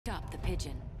up the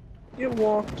pigeon. Get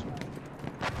walked.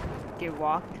 Get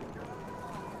walked.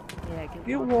 Yeah,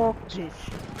 Get walked. Bitch.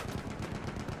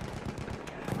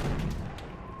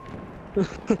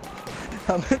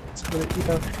 I meant to, you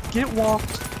know, get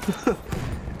walked.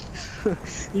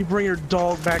 You bring your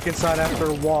dog back inside after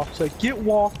a walk. It's like, get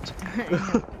walked.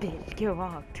 Bitch, get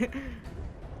walked.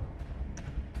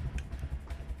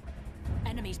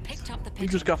 Enemies picked up the pigeon. You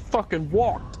just got fucking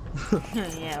walked.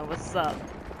 Yeah, what's up?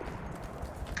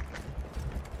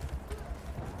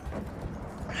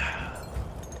 Just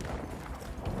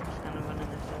kind of running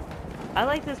this over. I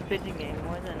like this pigeon game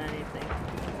more than anything.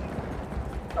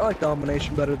 I like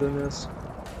domination better than this.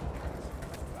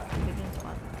 Pigeon's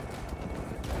fun.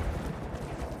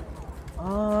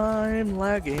 I'm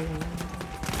lagging.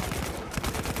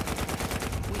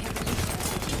 We have released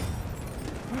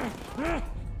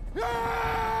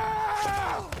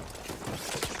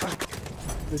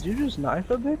Did you just knife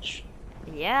a bitch?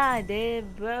 Yeah, I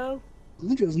did, bro.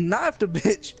 You just knifed a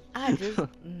bitch. I just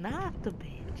knocked a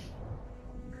bitch.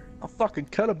 I'll fucking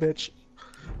cut a bitch.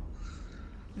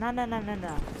 No. I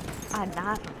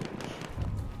knocked a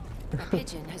a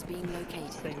pigeon has been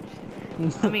located.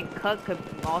 bitch. I mean, cut could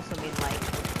also mean like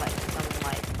something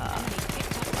like Enemies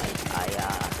picked up the pigeon.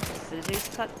 scissors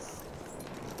cuts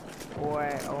or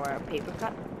a paper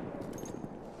cut,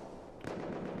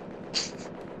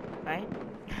 right?